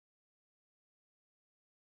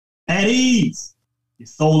At ease. Your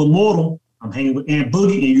soul immortal. I'm hanging with Ant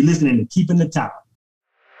Boogie, and you're listening to Keeping the Tower.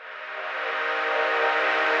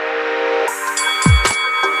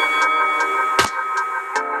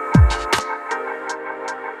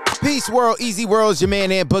 Peace, world, easy world. It's your man,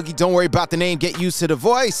 Ant Boogie. Don't worry about the name. Get used to the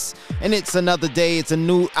voice. And it's another day. It's a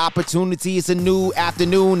new opportunity. It's a new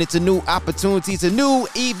afternoon. It's a new opportunity. It's a new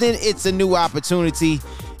evening. It's a new opportunity.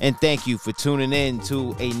 And thank you for tuning in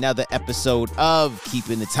to another episode of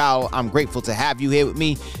Keeping the Tower. I'm grateful to have you here with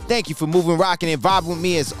me. Thank you for moving, rocking, and vibing with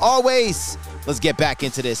me as always. Let's get back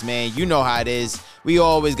into this, man. You know how it is. We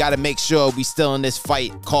always got to make sure we still in this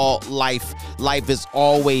fight called life. Life is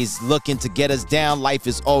always looking to get us down. Life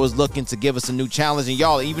is always looking to give us a new challenge. And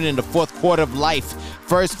y'all, even in the fourth quarter of life,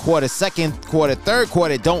 first quarter, second quarter, third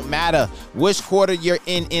quarter, don't matter which quarter you're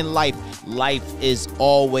in life, life is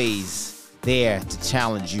always there to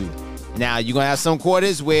challenge you. Now, you're going to have some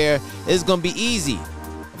quarters where it's going to be easy.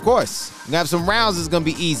 Of course. You're going to have some rounds that's going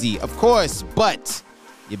to be easy. Of course. But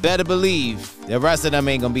you better believe the rest of them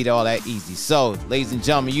ain't going to be all that easy. So, ladies and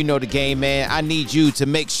gentlemen, you know the game, man. I need you to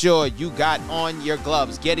make sure you got on your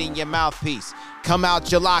gloves, get in your mouthpiece, come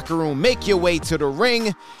out your locker room, make your way to the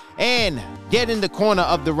ring, and get in the corner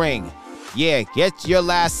of the ring. Yeah, get your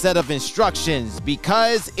last set of instructions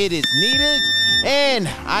because it is needed. And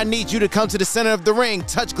I need you to come to the center of the ring,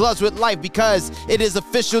 touch gloves with life, because it is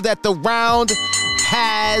official that the round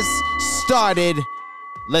has started.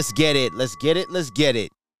 Let's get it. Let's get it. Let's get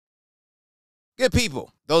it. Good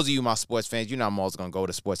people. Those of you my sports fans, you know I'm always going to go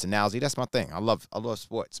to sports analogy. That's my thing. I love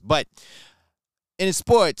sports. But in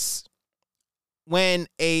sports,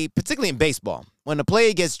 particularly in baseball, when a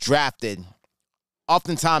player gets drafted,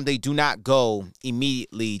 oftentimes they do not go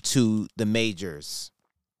immediately to the majors.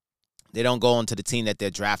 They don't go into the team that they're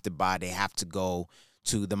drafted by. They have to go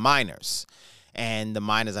to the minors. And the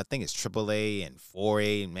minors, I think it's AAA and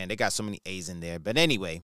 4A. Man, they got so many A's in there. But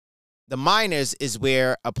anyway, the minors is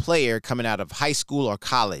where a player coming out of high school or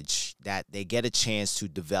college, that they get a chance to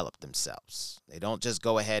develop themselves. They don't just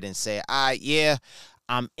go ahead and say, yeah,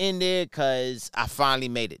 I'm in there because I finally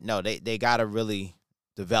made it. No, they got to really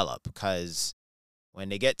develop, because when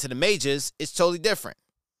they get to the majors, it's totally different.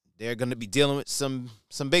 They're going to be dealing with some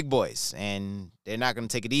big boys, and they're not going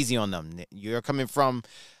to take it easy on them. You're coming from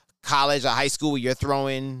college or high school where you're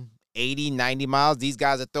throwing 80, 90 miles. These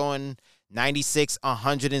guys are throwing 96,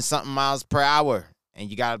 100 and something miles per hour,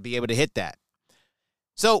 and you got to be able to hit that.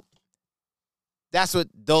 So that's what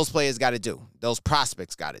those players got to do. Those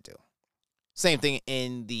prospects got to do. Same thing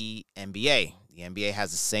in the NBA. The NBA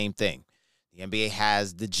has the same thing. The NBA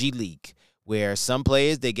has the G League, where some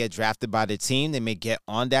players, they get drafted by the team. They may get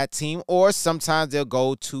on that team, or sometimes they'll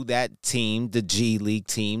go to that team, the G League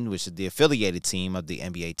team, which is the affiliated team of the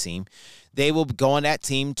NBA team. They will go on that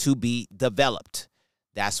team to be developed.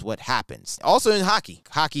 That's what happens. Also in hockey.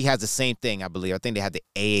 Hockey has the same thing, I believe. I think they have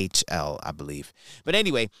the AHL, I believe. But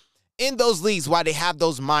anyway, in those leagues, why they have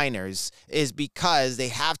those minors is because they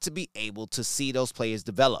have to be able to see those players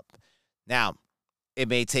develop. Now, it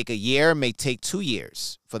may take a year, it may take 2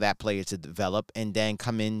 years for that player to develop and then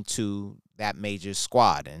come into that major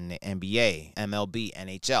squad in the NBA, MLB,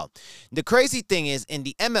 NHL. The crazy thing is, in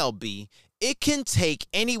the MLB, it can take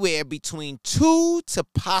anywhere between 2 to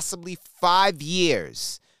possibly 5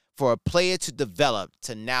 years for a player to develop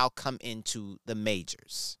to now come into the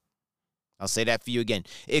majors. I'll say that for you again.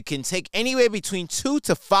 It can take anywhere between 2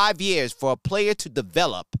 to 5 years for a player to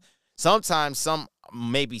develop, sometimes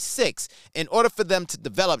maybe 6, in order for them to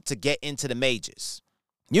develop to get into the majors.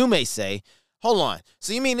 You may say, hold on,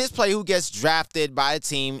 so you mean this player who gets drafted by a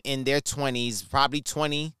team in their 20s, probably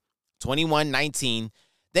 20, 21, 19,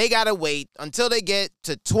 they got to wait until they get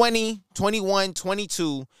to 20, 21,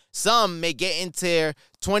 22. Some may get into their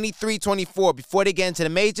 23, 24 before they get into the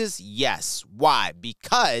majors? Yes. Why?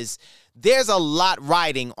 Because there's a lot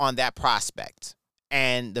riding on that prospect.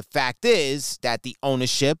 And the fact is that the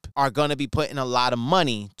ownership are going to be putting a lot of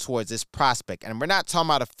money towards this prospect. And we're not talking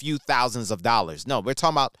about a few thousands of dollars. No, we're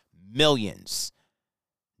talking about millions.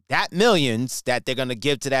 That millions that they're going to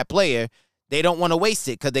give to that player, they don't want to waste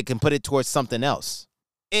it because they can put it towards something else.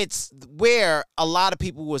 It's where a lot of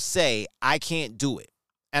people will say, I can't do it.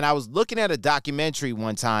 And I was looking at a documentary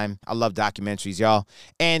one time. I love documentaries, y'all.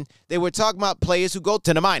 And they were talking about players who go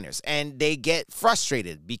to the minors, and they get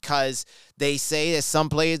frustrated because they say that some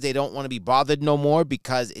players, they don't want to be bothered no more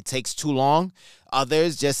because it takes too long.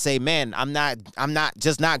 Others just say, man, I'm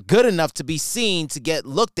not good enough to be seen to get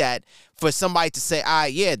looked at for somebody to say,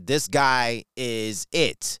 yeah, this guy is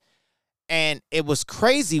it. And it was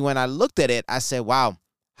crazy when I looked at it. I said, wow,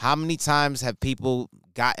 how many times have people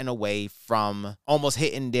gotten away from almost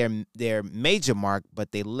hitting their major mark,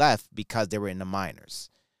 but they left because they were in the minors.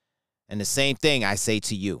 And the same thing I say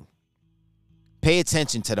to you. Pay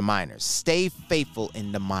attention to the minors. Stay faithful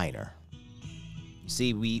in the minor. You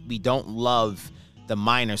see, we don't love the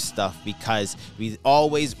minor stuff because we're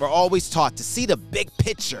always taught to see the big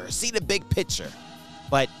picture. See the big picture.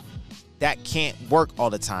 But that can't work all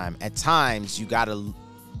the time. At times, you got to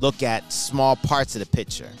look at small parts of the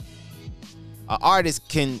picture. An artist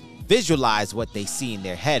can visualize what they see in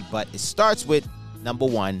their head, but it starts with, number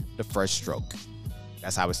one, the first stroke.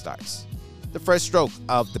 That's how it starts. The first stroke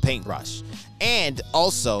of the paintbrush. And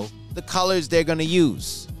also the colors they're going to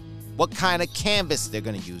use. What kind of canvas they're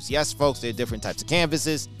going to use. Yes, folks, there are different types of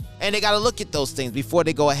canvases. And they got to look at those things before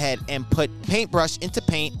they go ahead and put paintbrush into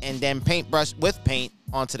paint and then paintbrush with paint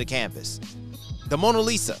onto the canvas. The Mona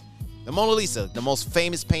Lisa. The Mona Lisa, the most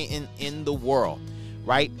famous painting in the world,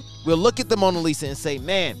 right? We'll look at the Mona Lisa and say,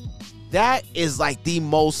 man, that is like the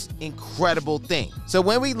most incredible thing. So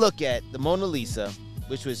when we look at the Mona Lisa,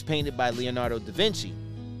 which was painted by Leonardo da Vinci,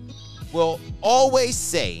 we'll always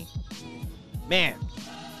say, man,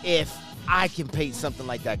 if I can paint something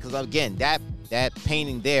like that, because again, that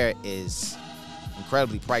painting there is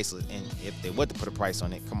incredibly priceless. And if they were to put a price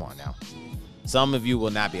on it, come on now. Some of you will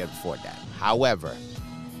not be able to afford that. However,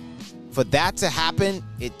 for that to happen,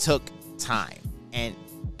 it took time. And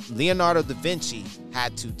Leonardo da Vinci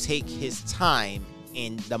had to take his time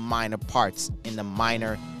in the minor parts, in the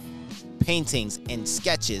minor paintings and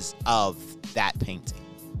sketches of that painting.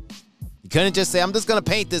 You couldn't just say, I'm just going to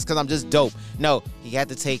paint this because I'm just dope. No, he had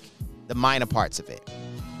to take the minor parts of it.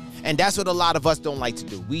 And that's what a lot of us don't like to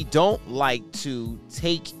do. We don't like to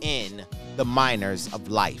take in the minors of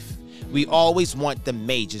life. We always want the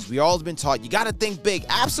majors. We always been taught, you got to think big.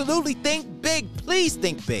 Absolutely think big. Please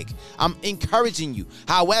think big. I'm encouraging you.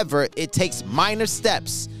 However, it takes minor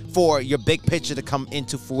steps for your big picture to come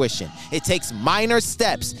into fruition. It takes minor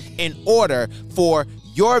steps in order for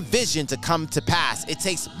your vision to come to pass. It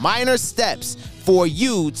takes minor steps for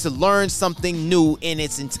you to learn something new in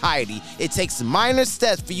its entirety. It takes minor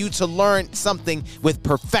steps for you to learn something with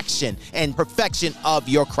perfection and perfection of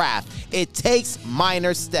your craft. It takes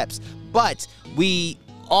minor steps, but we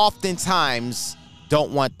oftentimes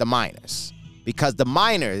don't want the minors because the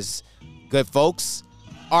minors, good folks,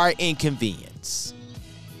 are inconvenience.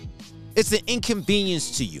 It's an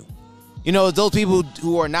inconvenience to you. You know, those people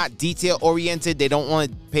who are not detail-oriented, they don't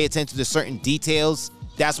want to pay attention to certain details.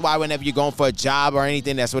 That's why whenever you're going for a job or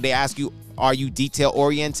anything, that's what they ask you, are you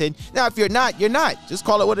detail-oriented? Now, if you're not, you're not. Just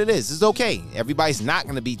call it what it is. It's okay. Everybody's not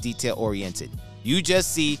going to be detail-oriented. You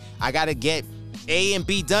just see, I got to get A and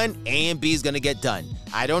B done, A and B is going to get done.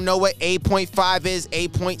 I don't know what A.5 is,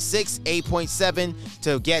 A.6, A.7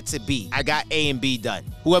 to get to B. I got A and B done.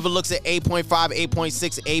 Whoever looks at A.5,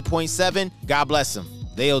 A.6, A.7, God bless them.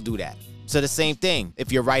 They'll do that. So the same thing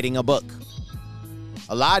if you're writing a book.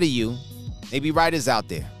 A lot of you may be writers out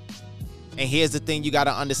there. And here's the thing you got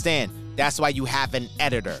to understand. That's why you have an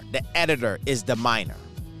editor. The editor is the minor.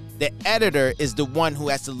 The editor is the one who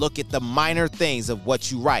has to look at the minor things of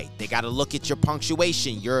what you write. They got to look at your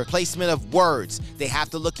punctuation, your placement of words. They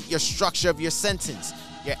have to look at your structure of your sentence,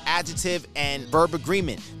 your adjective and verb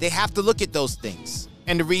agreement. They have to look at those things.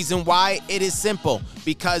 And the reason why, it is simple.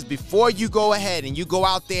 Because before you go ahead and you go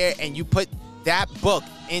out there and you put that book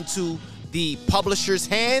into the publisher's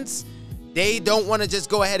hands, they don't want to just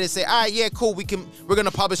go ahead and say, all right, yeah, cool, we're going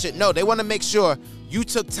to publish it. No, they want to make sure you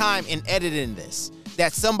took time in editing this.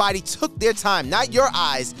 That somebody took their time, not your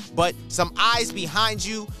eyes, but some eyes behind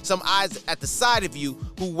you, some eyes at the side of you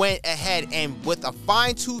who went ahead and with a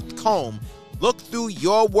fine-tooth comb look through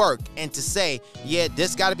your work and to say, yeah,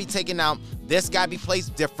 this got to be taken out, this got to be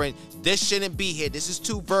placed different, this shouldn't be here, this is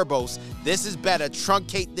too verbose, this is better,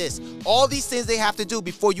 truncate this. All these things they have to do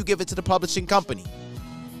before you give it to the publishing company.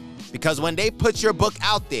 Because when they put your book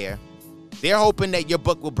out there, they're hoping that your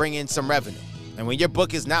book will bring in some revenue. And when your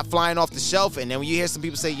book is not flying off the shelf, and then when you hear some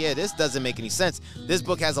people say, yeah, this doesn't make any sense, this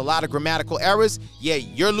book has a lot of grammatical errors, yeah,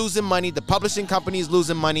 you're losing money, the publishing company is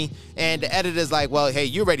losing money, and the editor's like, well, hey,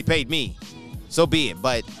 you already paid me. So be it,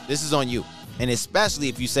 but this is on you. And especially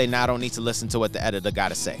if you say, nah, I don't need to listen to what the editor got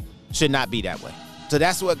to say. Should not be that way. So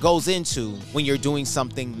that's what goes into when you're doing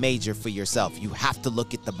something major for yourself. You have to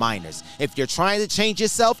look at the minors. If you're trying to change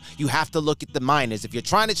yourself, you have to look at the minors. If you're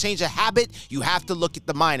trying to change a habit, you have to look at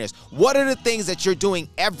the minors. What are the things that you're doing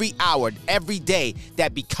every hour, every day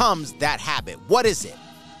that becomes that habit? What is it?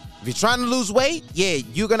 If you're trying to lose weight, yeah,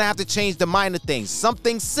 you're going to have to change the minor things.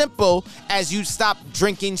 Something simple as you stop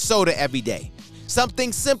drinking soda every day.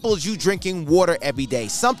 Something simple as you drinking water every day.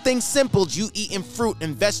 Something simple as you eating fruit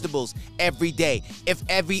and vegetables every day. If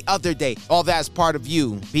every other day, all that is part of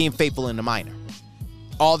you being faithful in the minor.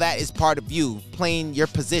 All that is part of you playing your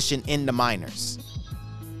position in the minors.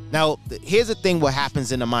 Now, here's the thing what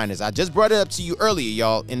happens in the minors. I just brought it up to you earlier,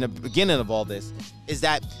 y'all, in the beginning of all this, is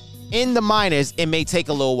that in the minors, it may take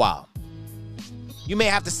a little while. You may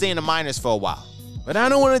have to stay in the minors for a while. But I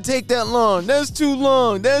don't want to take that long. That's too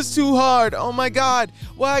long. That's too hard. Oh my God.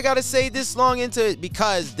 Why I got to say this long into it?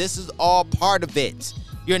 Because this is all part of it.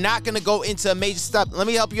 You're not going to go into a major step. Let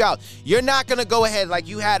me help you out. You're not going to go ahead like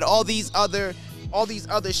you had all these other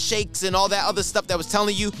shakes and all that other stuff that was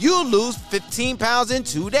telling you, you'll lose 15 pounds in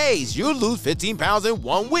 2 days. You'll lose 15 pounds in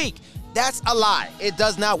 1 week. That's a lie. It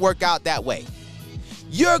does not work out that way.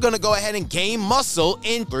 You're going to go ahead and gain muscle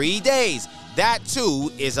in 3 days. That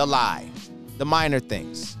too is a lie. The minor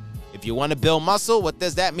things. If you want to build muscle, what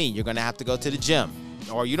does that mean? You're going to have to go to the gym.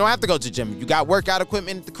 Or you don't have to go to the gym. You got workout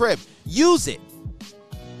equipment at the crib. Use it.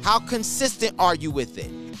 How consistent are you with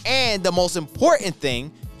it? And the most important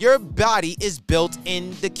thing, your body is built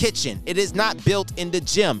in the kitchen. It is not built in the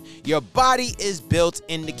gym. Your body is built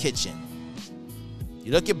in the kitchen.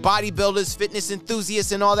 You look at bodybuilders, fitness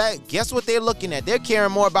enthusiasts, and all that. Guess what they're looking at? They're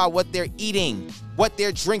caring more about what they're eating, what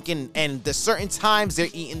they're drinking, and the certain times they're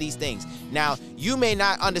eating these things. Now, you may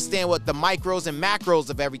not understand what the micros and macros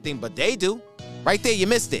of everything, but they do. Right there, you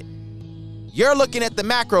missed it. You're looking at the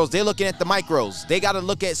macros. They're looking at the micros. They got to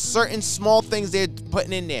look at certain small things they're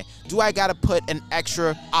putting in there. Do I got to put an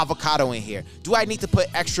extra avocado in here? Do I need to put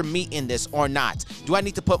extra meat in this or not? Do I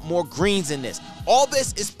need to put more greens in this? All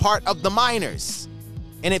this is part of the minors.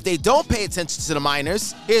 And if they don't pay attention to the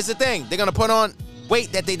minors, here's the thing. They're going to put on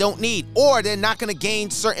weight that they don't need, or they're not going to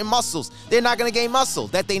gain certain muscles. They're not going to gain muscle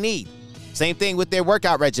that they need. Same thing with their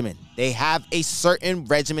workout regimen. They have a certain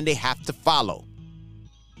regimen they have to follow.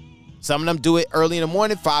 Some of them do it early in the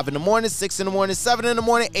morning, 5 in the morning, 6 in the morning, 7 in the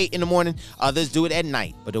morning, 8 in the morning. Others do it at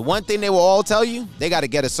night. But the one thing they will all tell you, they got to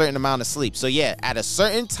get a certain amount of sleep. So yeah, at a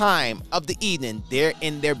certain time of the evening, they're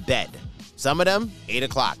in their bed. Some of them, 8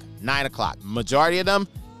 o'clock, 9 o'clock. Majority of them,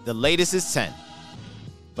 the latest is 10.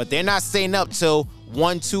 But they're not staying up till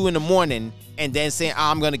 1, 2 in the morning and then saying,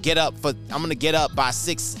 I'm going to get up by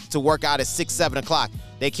 6 to work out at 6, 7 o'clock.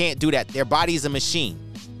 They can't do that. Their body is a machine.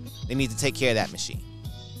 They need to take care of that machine.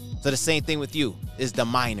 So the same thing with you is the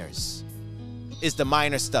minors. It's the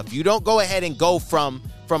minor stuff. You don't go ahead and go from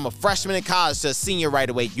a freshman in college to a senior right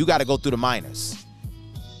away. You got to go through the minors.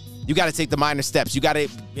 You got to take the minor steps. You got to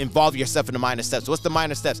involve yourself in the minor steps. What's the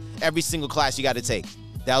minor steps? Every single class you got to take.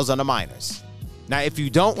 Those are the minors. Now, if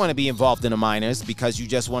you don't want to be involved in the minors because you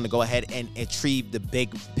just want to go ahead and achieve the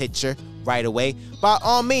big picture right away, by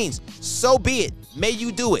all means, so be it. May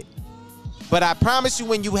you do it. But I promise you,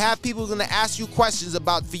 when you have people going to ask you questions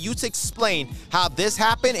about, for you to explain how this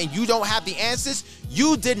happened and you don't have the answers,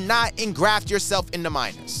 you did not engraft yourself in the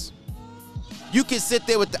minors. You can sit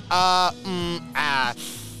there with the,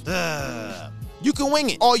 you can wing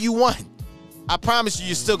it all you want. I promise you,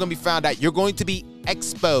 you're still going to be found out. You're going to be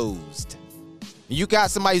exposed. You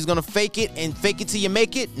got somebody who's going to fake it and fake it till you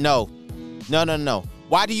make it? No. No.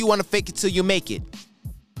 Why do you want to fake it till you make it?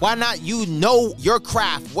 Why not? You know your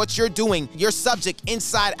craft, what you're doing, your subject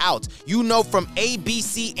inside out. You know from A, B,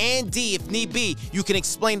 C, and D, if need be, you can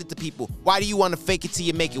explain it to people. Why do you want to fake it till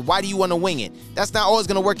you make it? Why do you want to wing it? That's not always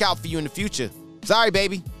going to work out for you in the future. Sorry,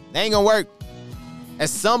 baby. That ain't going to work. At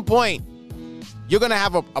some point, you're going to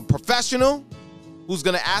have a professional who's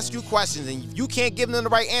going to ask you questions, and if you can't give them the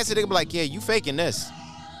right answer, they're going to be like, yeah, you faking this.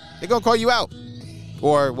 They're going to call you out.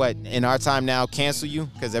 Or what, in our time now, cancel you,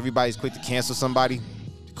 because everybody's quick to cancel somebody.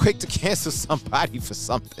 Quick to cancel somebody for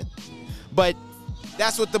something. But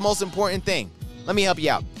that's what the most important thing. Let me help you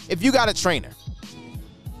out. If you got a trainer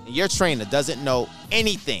and your trainer doesn't know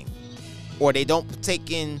anything, or they don't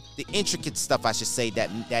take in the intricate stuff, I should say, that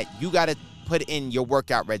you got to put in your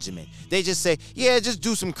workout regimen. They just say, yeah, just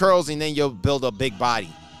do some curls and then you'll build a big body.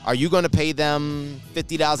 Are you going to pay them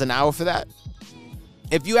 $50 an hour for that?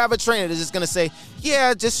 If you have a trainer that's just going to say,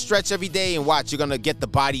 yeah, just stretch every day and watch, you're going to get the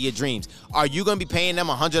body of your dreams. Are you going to be paying them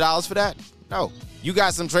 $100 for that? No. You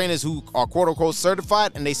got some trainers who are quote-unquote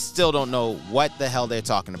certified and they still don't know what the hell they're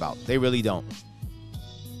talking about. They really don't.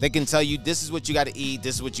 They can tell you this is what you got to eat,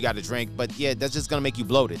 this is what you got to drink, but yeah, that's just going to make you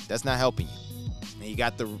bloated. That's not helping you. And you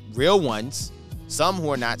got the real ones, some who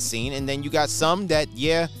are not seen, and then you got some that,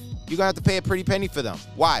 yeah, you're going to have to pay a pretty penny for them.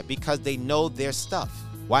 Why? Because they know their stuff.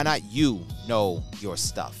 Why not you know your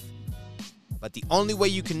stuff? But the only way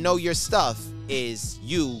you can know your stuff is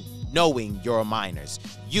you knowing your minors,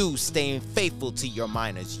 you staying faithful to your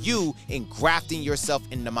minors, you engrafting yourself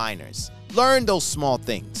in the minors. Learn those small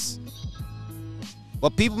things.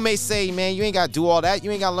 But people may say, man, you ain't got to do all that.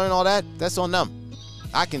 You ain't got to learn all that. That's on them.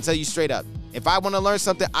 I can tell you straight up. If I want to learn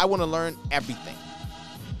something, I want to learn everything.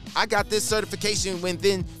 I got this certification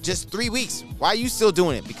within just 3 weeks. Why are you still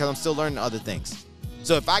doing it? Because I'm still learning other things.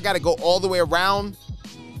 So if I got to go all the way around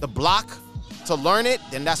the block to learn it,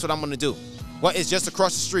 then that's what I'm going to do. Well, it's just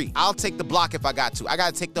across the street. I'll take the block if I got to. I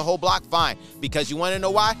got to take the whole block, fine. Because you want to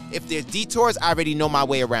know why? If there's detours, I already know my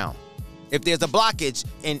way around. If there's a blockage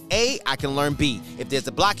in A, I can learn B. If there's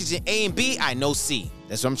a blockage in A and B, I know C.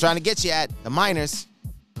 That's what I'm trying to get you at. The minors.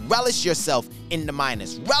 Relish yourself in the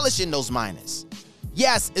minors. Relish in those minors.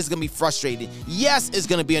 Yes, it's going to be frustrating. Yes, it's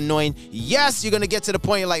going to be annoying. Yes, you're going to get to the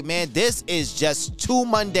point you're like, man, this is just too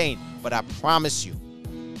mundane. But I promise you,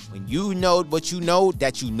 when you know what you know,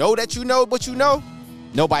 that you know that you know what you know,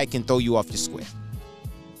 nobody can throw you off your square.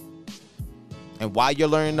 And while you're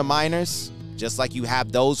learning the minors, just like you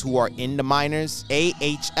have those who are in the minors,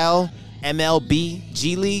 AHL, MLB,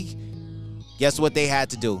 G League, guess what they had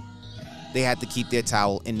to do? They had to keep their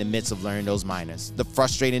towel in the midst of learning those minors. The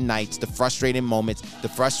frustrating nights, the frustrating moments, the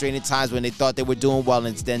frustrating times when they thought they were doing well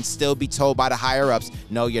and then still be told by the higher-ups,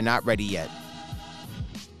 no, you're not ready yet.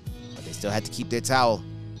 But they still had to keep their towel.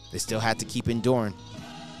 They still had to keep enduring.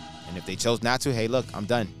 And if they chose not to, hey, look, I'm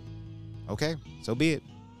done. Okay, so be it.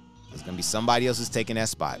 There's going to be somebody else who's taking that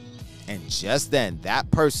spot. And just then, that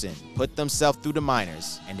person put themselves through the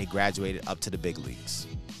minors and they graduated up to the big leagues.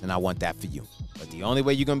 And I want that for you. But the only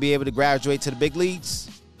way you're going to be able to graduate to the big leagues,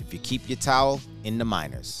 if you keep your towel in the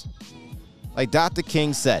minors. Like Dr.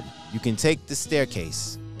 King said, you can take the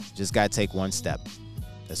staircase. You just got to take one step.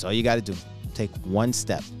 That's all you got to do. Take one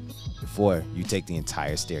step before you take the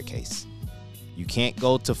entire staircase. You can't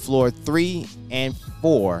go to floor 3 and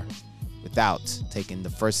 4 without taking the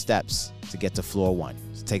first steps to get to floor 1.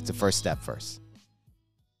 So take the first step first.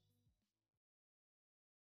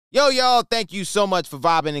 Yo, y'all, thank you so much for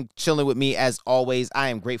vibing and chilling with me as always. I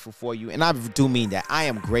am grateful for you, and I do mean that. I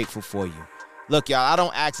am grateful for you. Look, y'all, I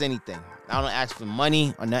don't ask anything. I don't ask for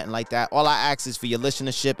money or nothing like that. All I ask is for your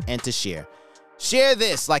listenership and to share. Share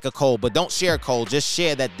this like a cold, but don't share cold. Just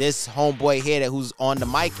share that this homeboy here who's on the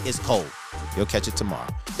mic is cold. You'll catch it tomorrow.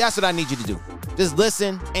 That's what I need you to do. Just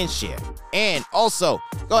listen and share. And also,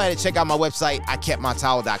 go ahead and check out my website,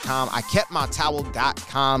 ikeptmytowel.com.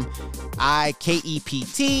 ikeptmytowel.com.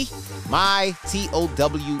 I-K-E-P-T,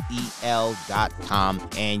 mytowel.com.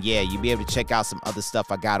 And yeah, you'll be able to check out some other stuff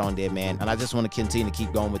I got on there, man. And I just want to continue to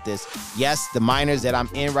keep going with this. Yes, the minors that I'm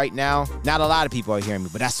in right now, not a lot of people are hearing me,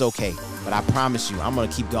 but that's okay. But I promise you, I'm going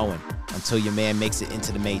to keep going until your man makes it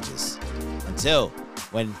into the majors. Until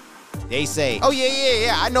when they say, oh,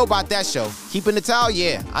 yeah, I know about that show. Keeping the Towel,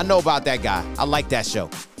 yeah, I know about that guy. I like that show.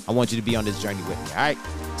 I want you to be on this journey with me, all right?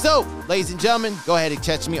 So, ladies and gentlemen, go ahead and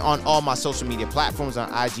catch me on all my social media platforms on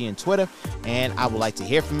IG and Twitter. And I would like to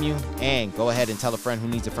hear from you. And go ahead and tell a friend who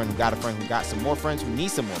needs a friend who got a friend who got some more friends who need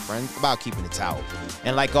some more friends about keeping the towel.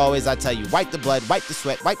 And like always, I tell you, wipe the blood, wipe the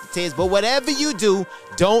sweat, wipe the tears. But whatever you do,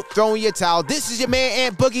 don't throw in your towel. This is your man,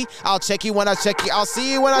 Ant Boogie. I'll check you when I check you. I'll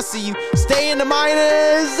see you when I see you. Stay in the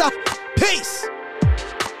minors. Peace.